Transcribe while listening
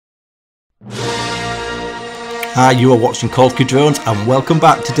Hi, you are watching Call of Duty Drones and welcome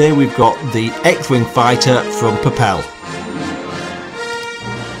back. Today we've got the X-Wing fighter from Propel.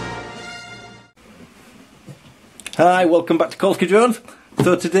 Hi, welcome back to Call of Duty Drones.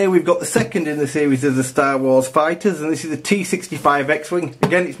 So today we've got the second in the series of the Star Wars fighters, and this is the T-65 X-Wing.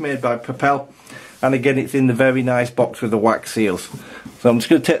 Again, it's made by Propel, and again it's in the very nice box with the wax seals. So I'm just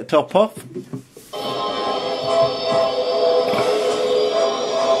going to take the top off.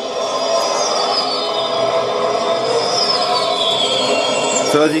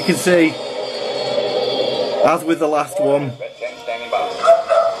 So as you can see, as with the last one,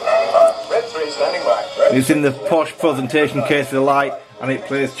 it's in the posh presentation case with the light and it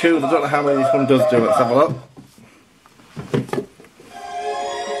plays tunes. I don't know how many this one does do. Let's have a look.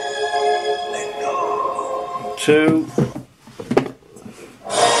 2.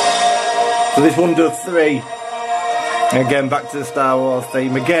 So this one does 3. Again, back to the Star Wars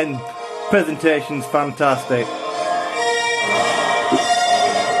theme. Again, presentation's fantastic.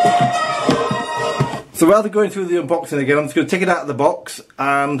 So rather than going through the unboxing again, I'm just going to take it out of the box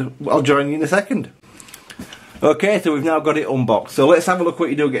and I'll join you in a second. Okay, so we've now got it unboxed. So let's have a look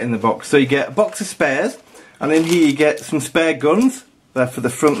what you do get in the box. So you get a box of spares, and in here you get some spare guns. They're for the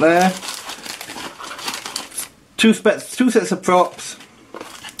front there. Two sets of props,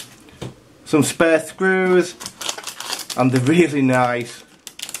 some spare screws, and the really nice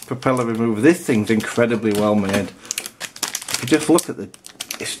propeller remover. This thing's incredibly well made. If you just look at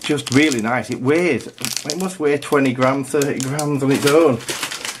it's just really nice. It must weigh 20 grams, 30 grams on its own.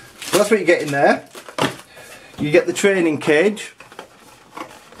 So that's what you get in there. You get the training cage,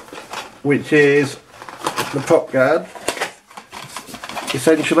 which is the prop guard,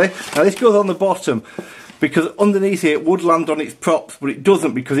 essentially. Now this goes on the bottom, because underneath here it would land on its props, but it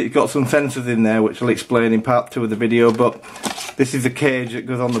doesn't because it's got some sensors in there, which I'll explain in part 2 of the video, but this is the cage that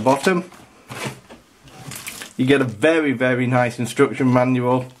goes on the bottom. You get a very, very nice instruction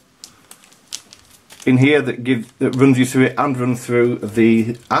manual in here that runs you through it and runs through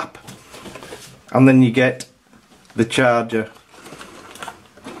the app. And then you get the charger.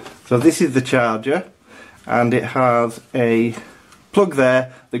 So this is the charger, and it has a plug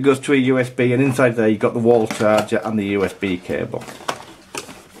there that goes to a USB, and inside there you've got the wall charger and the USB cable.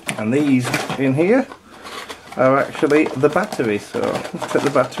 And these in here are actually the batteries. So let's take the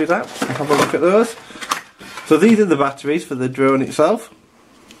batteries out and have a look at those. So these are the batteries for the drone itself,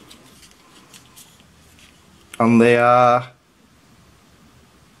 and they are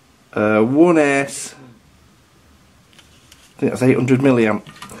 1S, I think that's 800 milliamp,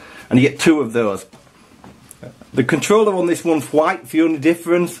 and you get 2 of those. The controller on this one's white. The only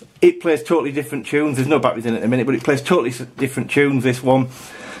difference, it plays totally different tunes. There's no batteries in it at the minute, but it plays totally different tunes, this one,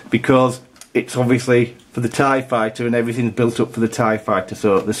 because it's obviously for the TIE fighter and everything's built up for the TIE fighter,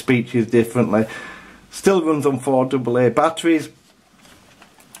 so the speech is differently. Still runs on 4 AA batteries.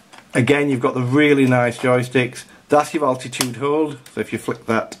 Again, you've got the really nice joysticks. That's your altitude hold, so if you flick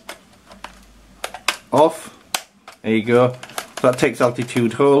that off, there you go. So that takes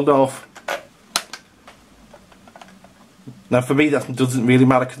altitude hold off. Now for me that doesn't really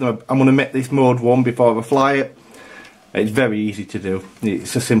matter because I'm going to make this mode 1 before I fly it. It's very easy to do.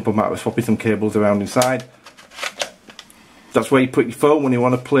 It's a simple matter of swapping some cables around inside. That's where you put your phone when you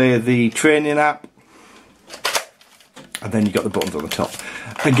want to play the training app. And then you've got the buttons on the top.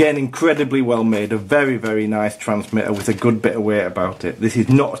 Again, incredibly well made. A very, very nice transmitter with a good bit of weight about it. This is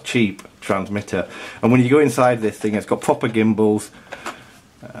not a cheap transmitter. And when you go inside this thing, it's got proper gimbals,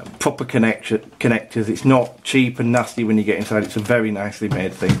 proper connectors. It's not cheap and nasty when you get inside. It's a very nicely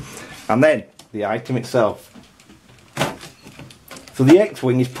made thing. And then, the item itself. So the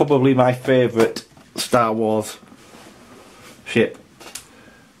X-Wing is probably my favourite Star Wars ship.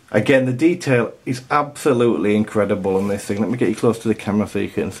 Again, the detail is absolutely incredible on this thing. Let me get you close to the camera so you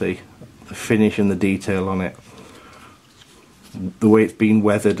can see the finish and the detail on it. The way it's been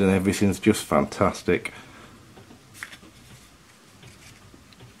weathered and everything's just fantastic.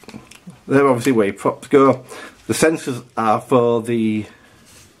 They're obviously where your props go. The sensors are for to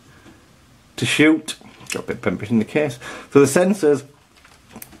shoot. Got a bit of pimpish in the case. So the sensors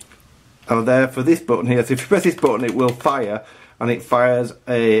are there for this button here. So if you press this button it will fire, and it fires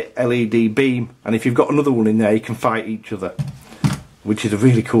a LED beam, and if you've got another one in there you can fight each other, which is a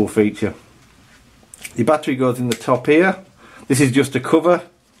really cool feature. The battery goes in the top here. This is just a cover.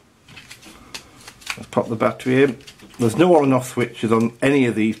 Let's pop the battery in. There's no on and off switches on any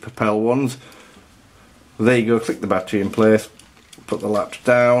of these Propel ones. So there you go, click the battery in place, put the latch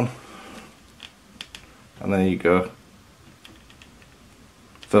down, and there you go.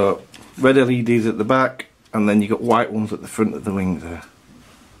 So red LEDs at the back, and then you've got white ones at the front of the wings there.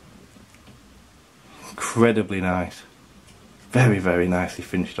 incredibly nice. Very, very nicely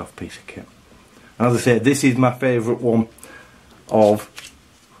finished off piece of kit. And as I said, this is my favourite one of,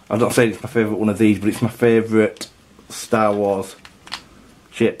 I'm not saying it's my favourite one of these, but it's my favourite Star Wars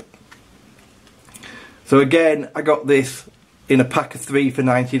ship. So again, I got this in a pack of 3 for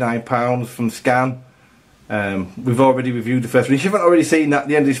 £99 from Scan. We've already reviewed the first one. If you haven't already seen that, at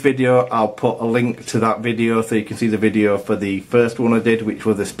the end of this video I'll put a link to that video so you can see the video for the first one I did, which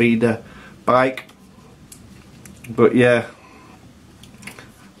was a speeder bike. But yeah,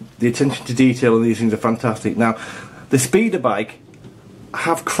 the attention to detail on these things are fantastic. Now, the speeder bike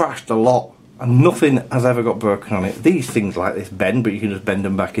have crashed a lot and nothing has ever got broken on it. These things like this bend, but you can just bend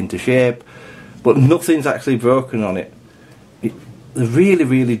them back into shape, but nothing's actually broken on it. They're really,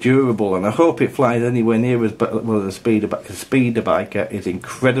 really durable, and I hope it flies anywhere near as well as a speeder bike. The speeder bike is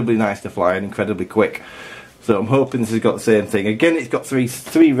incredibly nice to fly and incredibly quick. So I'm hoping this has got the same thing. Again, it's got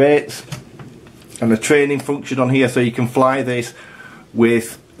three rates and a training function on here, so you can fly this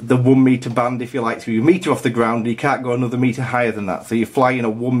with the 1 metre band if you like. So you're a metre off the ground, you can't go another metre higher than that. So you fly in a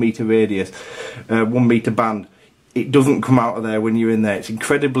 1 metre radius, 1 metre band. It doesn't come out of there when you're in there. It's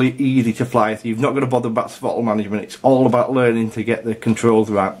incredibly easy to fly, so you've not got to bother about throttle management. It's all about learning to get the controls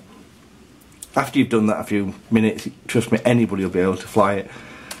right. After you've done that a few minutes, trust me, anybody will be able to fly it.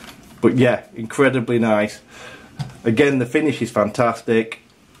 But yeah, incredibly nice. Again, the finish is fantastic.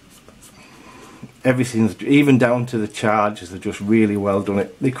 Everything's, even down to the chargers, are just really well done.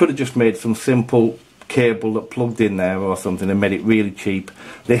 They could have just made some simple cable that plugged in there or something and made it really cheap.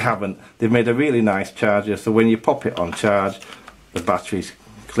 They haven't. They've made a really nice charger, so when you pop it on charge, the batteries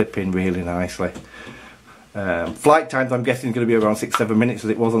clip in really nicely. Flight times, I'm guessing, is going to be around 6-7 minutes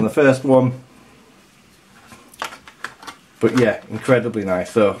as it was on the first one. But yeah, incredibly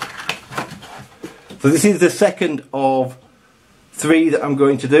nice. So this is the second of 3 that I'm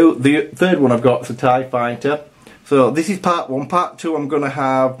going to do. The third one I've got is a TIE Fighter. So this is part 1. Part 2, I'm going to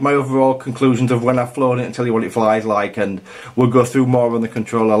have my overall conclusions of when I've flown it and tell you what it flies like, and we'll go through more on the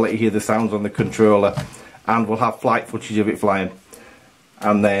controller. I'll let you hear the sounds on the controller, and we'll have flight footage of it flying.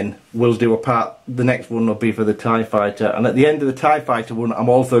 And then we'll do the next one will be for the TIE Fighter. And at the end of the TIE Fighter one, I'm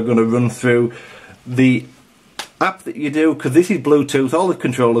also going to run through the app that you do, because this is Bluetooth. All the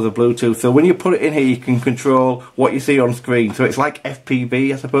controllers are Bluetooth, so when you put it in here you can control what you see on screen. So it's like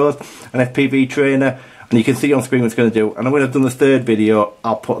FPV, I suppose, an FPV trainer, and you can see on screen what it's going to do. And when I've done the third video,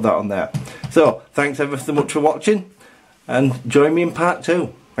 I'll put that on there. So thanks ever so much for watching, and join me in part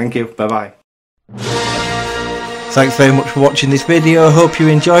 2. Thank you, bye bye. Thanks very much for watching this video. I hope you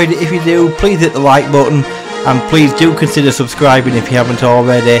enjoyed it. If you do, please hit the like button, and please do consider subscribing if you haven't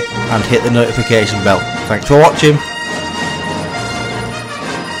already, and hit the notification bell. Thanks for watching.